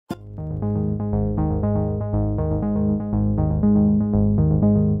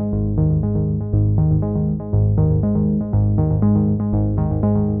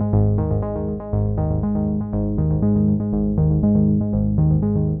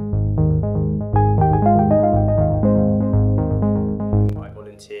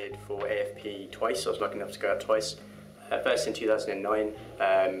twice. I was lucky enough to go out twice. First in 2009,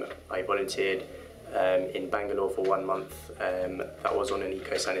 I volunteered in Bangalore for 1 month. That was on an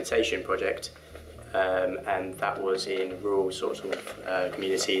eco-sanitation project, and that was in rural sort of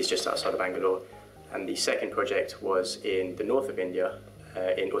communities just outside of Bangalore. And the second project was in the north of India,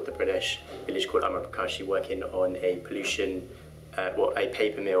 in Uttar Pradesh, a village called Amar Prakashi, working on a pollution, a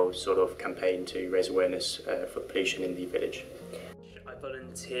paper mill sort of campaign to raise awareness for pollution in the village. I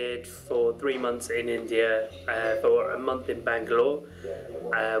volunteered for 3 months in India, for a month in Bangalore,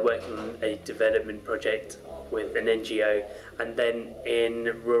 working on a development project with an NGO, and then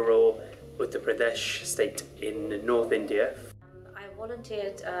in rural Uttar Pradesh state in North India. I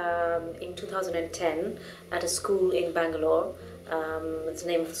volunteered in 2010 at a school in Bangalore. The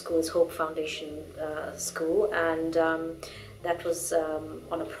name of the school is Hope Foundation School, and that was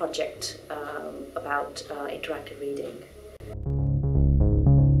on a project about interactive reading.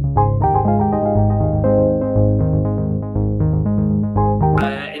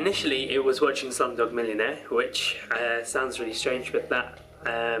 Initially it was watching Slumdog Millionaire, which sounds really strange, but that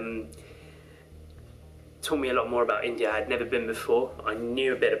taught me a lot more about India. I'd never been before. I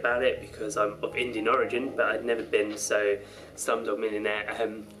knew a bit about it because I'm of Indian origin, but I'd never been, so Slumdog Millionaire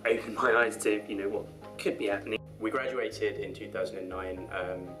opened my eyes to what could be happening. We graduated in 2009,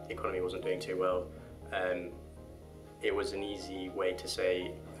 the economy wasn't doing too well. It was an easy way to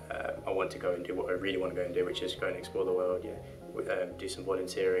say I want to go and do what I really want to go and do, which is go and explore the world, do some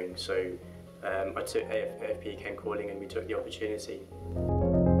volunteering. So I took AFP came calling and we took the opportunity.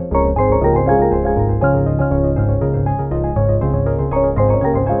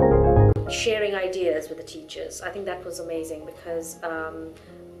 Sharing ideas with the teachers, I think that was amazing because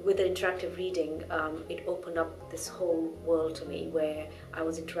with the interactive reading, it opened up this whole world to me where I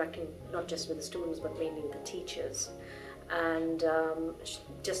was interacting not just with the students but mainly with the teachers, and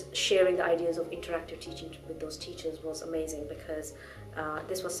just sharing the ideas of interactive teaching with those teachers was amazing because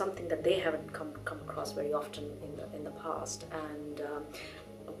this was something that they haven't come across very often in the past, and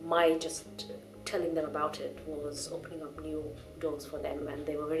my just telling them about it was opening up new doors for them, and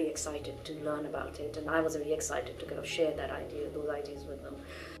they were very excited to learn about it, and I was very excited to kind of share those ideas with them.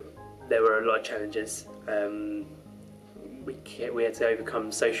 There were a lot of challenges. We had to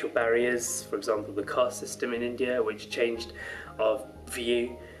overcome social barriers, for example the caste system in India, which changed our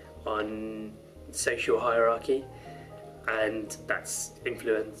view on social hierarchy, and that's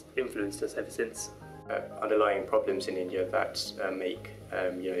influenced us ever since. Underlying problems in India that make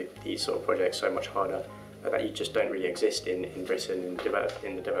these sort of projects so much harder, that you just don't really exist in Britain and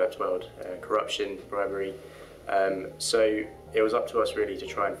in the developed world. Corruption, bribery. So it was up to us really to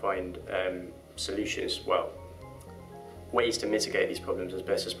try and find solutions, ways to mitigate these problems as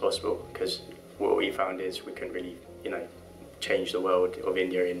best as possible, because what we found is we couldn't really change the world of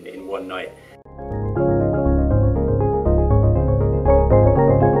India in one night.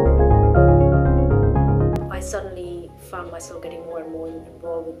 I suddenly found myself getting more and more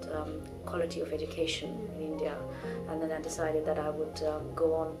involved with quality of education in India, and then I decided that I would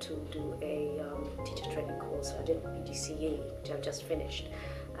go on to do a teacher training course. I did PGCE, which I've just finished,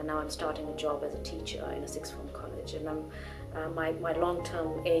 and now I'm starting a job as a teacher in a sixth form college, and my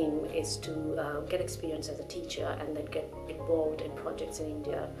long-term aim is to get experience as a teacher and then get involved in projects in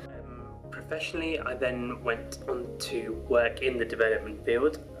India. Professionally, I then went on to work in the development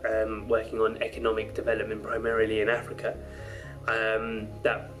field, working on economic development primarily in Africa,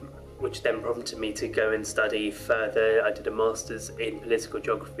 which then prompted me to go and study further. I did a master's in political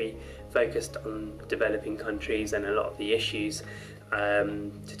geography, focused on developing countries and a lot of the issues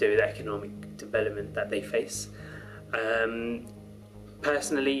to do with economic development that they face.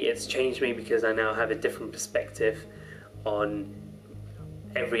 Personally, it's changed me because I now have a different perspective on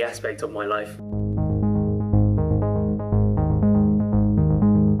every aspect of my life.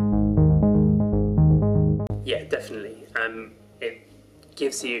 Yeah, definitely. It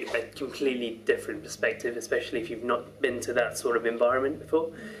gives you a completely different perspective, especially if you've not been to that sort of environment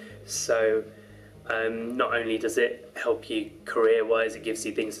before. So not only does it help you career-wise, it gives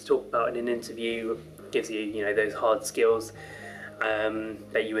you things to talk about in an interview, gives you those hard skills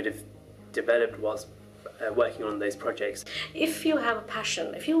that you would have developed whilst working on those projects. If you have a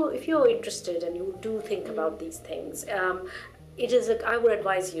passion, if you're interested and you do think about these things, I would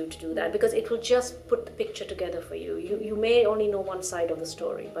advise you to do that, because it will just put the picture together for you. You may only know one side of the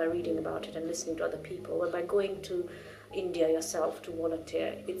story by reading about it and listening to other people, but by going to India yourself to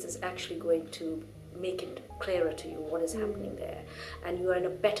volunteer, it's actually going to make it clearer to you what is happening there, and you are in a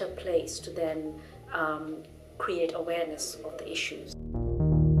better place to then create awareness of the issues.